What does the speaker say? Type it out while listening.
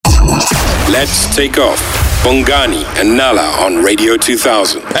Let's take off. Bongani and Nala on Radio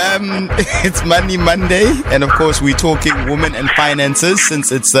 2000. It's Money Monday, and of course we're talking women and finances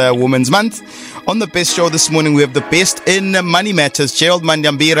since it's Women's Month. On the best show this morning, we have the best in money matters. Gerald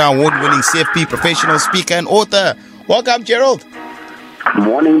Mwandiambira, award-winning CFP professional speaker and author. Welcome, Gerald.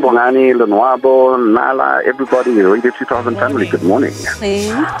 Morning, Bongani, Lenwabo, Nala, everybody, Radio 2000 family. Good morning.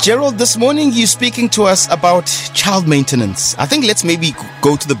 Gerald, this morning you're speaking to us about child maintenance. I think let's maybe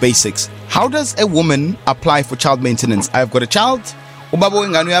go to the basics. How does a woman apply for child maintenance? I've got a child.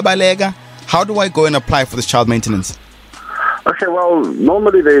 How do I go and apply for this child maintenance? Okay, well,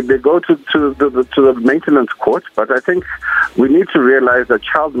 normally they go to the maintenance court, but I think we need to realize that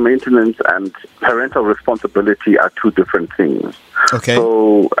child maintenance and parental responsibility are two different things. Okay.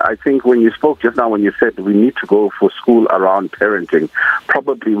 So I think when you spoke just now, when you said we need to go for school around parenting,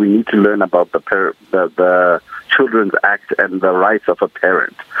 probably we need to learn about the Children's Act and the rights of a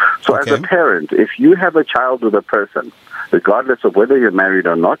parent. So as a parent, if you have a child with a person, regardless of whether you're married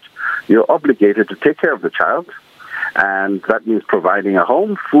or not, you're obligated to take care of the child. And that means providing a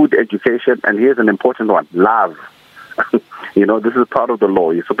home, food, education, and here's an important one, love. This is part of the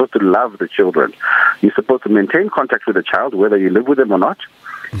law. You're supposed to love the children. You're supposed to maintain contact with the child, whether you live with them or not.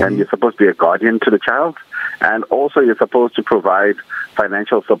 Mm-hmm. And you're supposed to be a guardian to the child. And also you're supposed to provide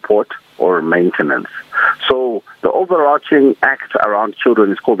financial support or maintenance. So the overarching act around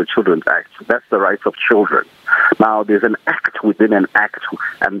children is called the Children's Act. That's the rights of children. Now, there's an act within an act,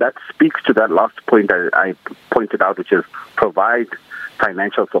 and that speaks to that last point I pointed out, which is provide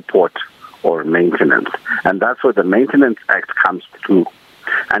financial support or maintenance. And that's where the Maintenance Act comes through.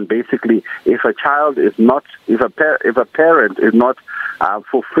 And basically, if a parent is not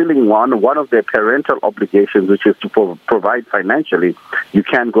fulfilling one of their parental obligations, which is to provide financially, you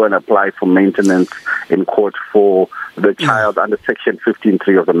can go and apply for maintenance in court for the child under Section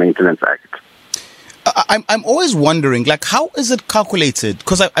 15.3 of the Maintenance Act. I'm always wondering, how is it calculated?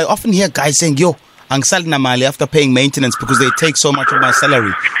 Because I often hear guys saying, angisali namali after paying maintenance because they take so much of my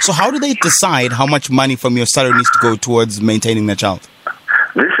salary. So how do they decide how much money from your salary needs to go towards maintaining the child?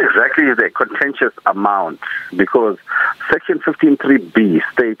 This exactly is a contentious amount because Section 15.3b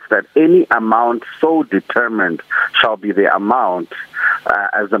states that any amount so determined shall be the amount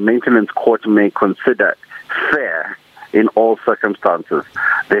as the maintenance court may consider fair in all circumstances.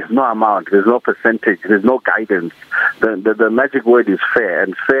 There's no amount, there's no percentage, there's no guidance. The magic word is fair,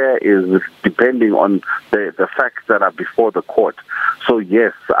 and fair is depending on the facts that are before the court. So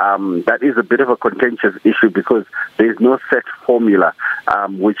yes, that is a bit of a contentious issue because there's no set formula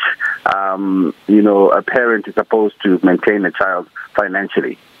which a parent is supposed to maintain a child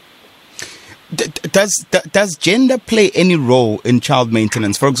financially. Does gender play any role in child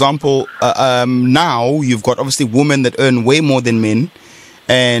maintenance? For example, now you've got obviously women that earn way more than men,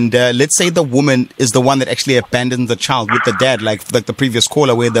 and let's say the woman is the one that actually abandons the child with the dad, like the previous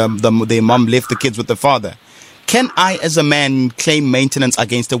caller, where the mom left the kids with the father. Can I, as a man, claim maintenance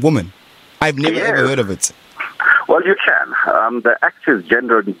against a woman? I've never ever heard of it. Well, you can. The act is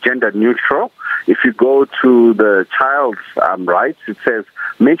gender neutral. If you go to the child's rights, it says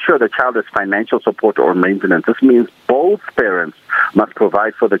make sure the child has financial support or maintenance. This means both parents must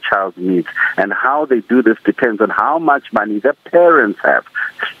provide for the child's needs. And how they do this depends on how much money the parents have.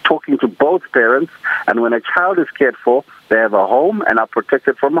 Talking to both parents, and when a child is cared for, they have a home and are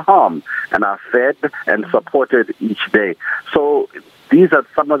protected from harm and are fed and supported each day. So these are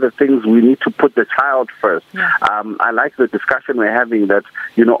some of the things we need to put the child first. Yeah. I like the discussion we're having that,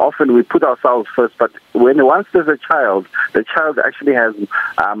 often we put ourselves first, but once there's a child, the child actually has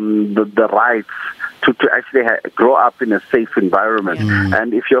the rights to actually grow up in a safe environment.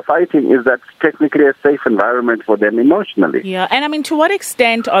 And if you're fighting, is that technically a safe environment for them emotionally? Yeah, and to what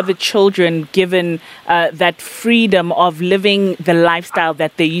extent are the children given that freedom of living the lifestyle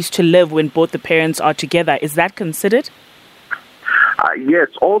that they used to live when both the parents are together? Is that considered? Yes,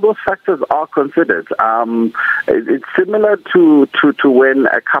 all those factors are considered. It's similar to when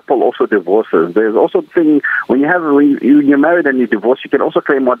a couple also divorces. There's also a thing when you're married and you divorce, you can also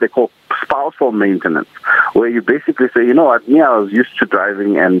claim what they call spousal maintenance, where you basically say, I was used to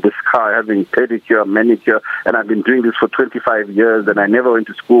driving and this car having pedicure, manicure, and I've been doing this for 25 years, and I never went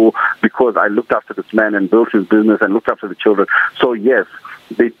to school because I looked after this man and built his business and looked after the children. So yes,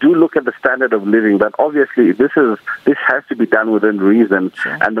 they do look at the standard of living, but obviously this has to be done within reason,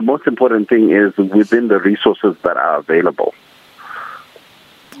 and the most important thing is within the resources that are available.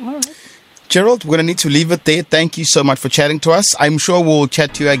 All right. Gerald, we're going to need to leave it there. Thank you so much for chatting to us. I'm sure we'll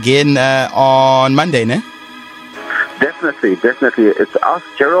chat to you again on Monday, ne? Definitely. It's Ask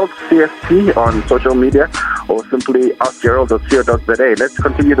Gerald, CFP, on social media, or simply askgerald.co.za. Let's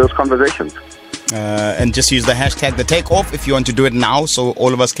continue those conversations. And just use the hashtag The Takeoff if you want to do it now, so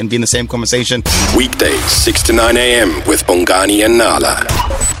all of us can be in the same conversation. Weekdays, 6 to 9 a.m. with Bongani and Nala.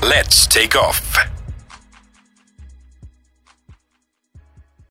 Let's take off.